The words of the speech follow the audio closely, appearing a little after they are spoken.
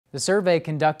The survey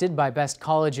conducted by Best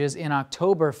Colleges in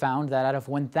October found that out of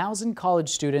 1,000 college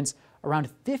students, around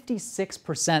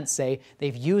 56% say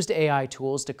they've used AI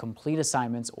tools to complete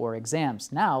assignments or exams.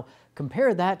 Now,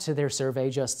 compare that to their survey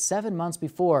just 7 months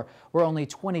before, where only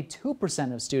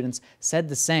 22% of students said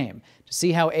the same. To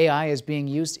see how AI is being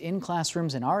used in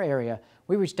classrooms in our area,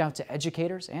 we reached out to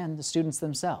educators and the students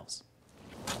themselves.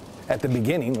 At the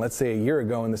beginning, let's say a year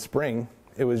ago in the spring,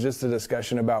 it was just a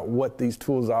discussion about what these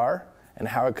tools are and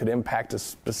how it could impact a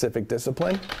specific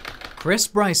discipline. Chris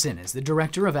Bryson is the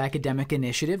Director of Academic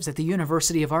Initiatives at the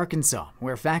University of Arkansas,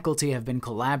 where faculty have been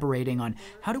collaborating on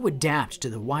how to adapt to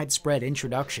the widespread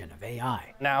introduction of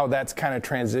AI. Now that's kind of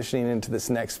transitioning into this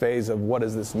next phase of what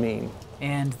does this mean?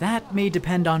 And that may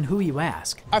depend on who you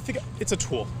ask. I think it's a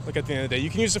tool. Like at the end of the day, you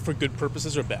can use it for good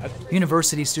purposes or bad.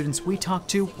 University students we talked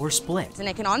to were split. And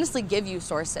it can honestly give you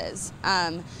sources.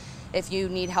 If you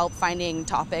need help finding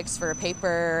topics for a paper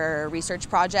or a research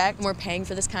project. We're paying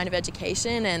for this kind of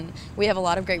education and we have a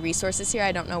lot of great resources here.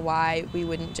 I don't know why we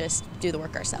wouldn't just do the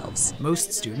work ourselves.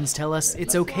 Most students tell us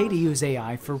it's okay to use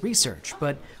AI for research,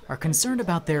 but are concerned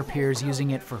about their peers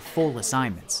using it for full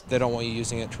assignments. They don't want you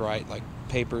using it to write like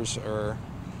papers or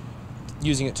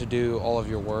using it to do all of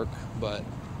your work, but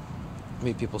I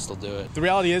mean, people still do it. The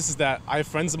reality is that I have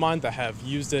friends of mine that have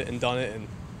used it and done it and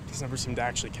just never seem to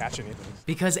actually catch anything.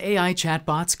 Because AI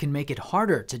chatbots can make it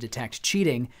harder to detect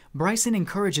cheating, Bryson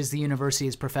encourages the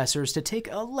university's professors to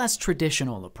take a less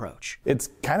traditional approach. It's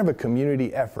kind of a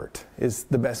community effort is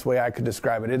the best way I could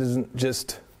describe it. It isn't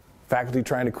just faculty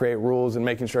trying to create rules and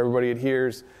making sure everybody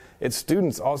adheres. It's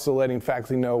students also letting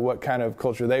faculty know what kind of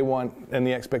culture they want and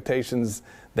the expectations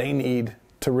they need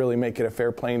to really make it a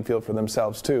fair playing field for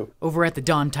themselves, too. Over at the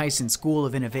Don Tyson School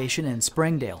of Innovation in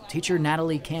Springdale, teacher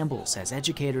Natalie Campbell says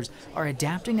educators are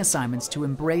adapting assignments to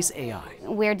embrace AI.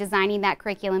 We're designing that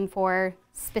curriculum for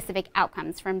specific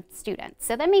outcomes from students.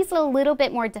 So that makes it a little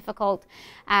bit more difficult.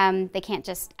 They can't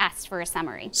just ask for a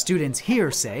summary. Students here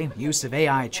say use of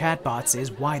AI chatbots is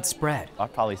widespread.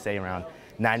 I'd probably say around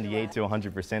 98 to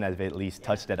 100% have at least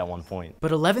touched it at one point.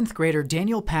 But 11th grader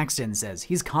Daniel Paxton says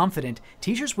he's confident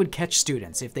teachers would catch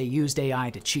students if they used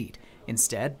AI to cheat.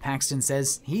 Instead, Paxton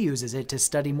says he uses it to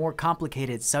study more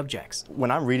complicated subjects. When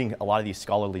I'm reading a lot of these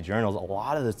scholarly journals,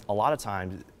 a lot of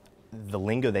times the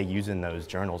lingo they use in those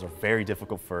journals are very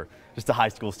difficult for just a high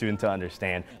school student to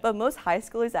understand. But most high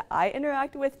schoolers that I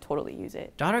interact with totally use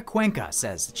it. Dara Cuenca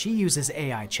says that she uses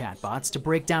AI chatbots to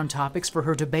break down topics for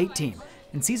her debate team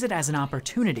and sees it as an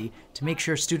opportunity to make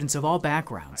sure students of all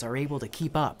backgrounds are able to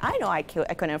keep up. I know I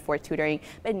couldn't afford tutoring,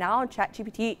 but now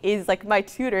ChatGPT is like my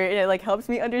tutor and it helps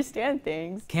me understand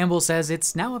things. Campbell says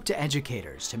it's now up to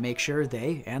educators to make sure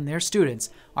they and their students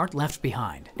aren't left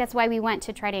behind. That's why we want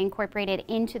to try to incorporate it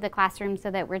into the classroom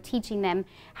so that we're teaching them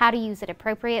how to use it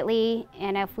appropriately.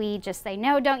 And if we just say,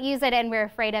 no, don't use it, and we're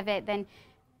afraid of it, then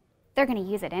they're going to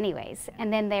use it anyways.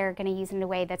 And then they're going to use it in a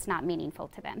way that's not meaningful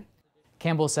to them.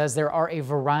 Campbell says there are a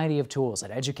variety of tools that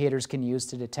educators can use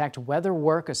to detect whether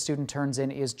work a student turns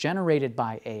in is generated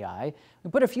by AI.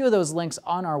 We put a few of those links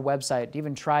on our website,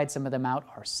 even tried some of them out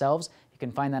ourselves. You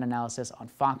can find that analysis on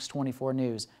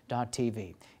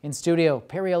fox24news.tv. In studio,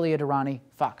 Perry Elliott-Durrani,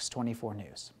 Fox 24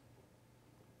 News.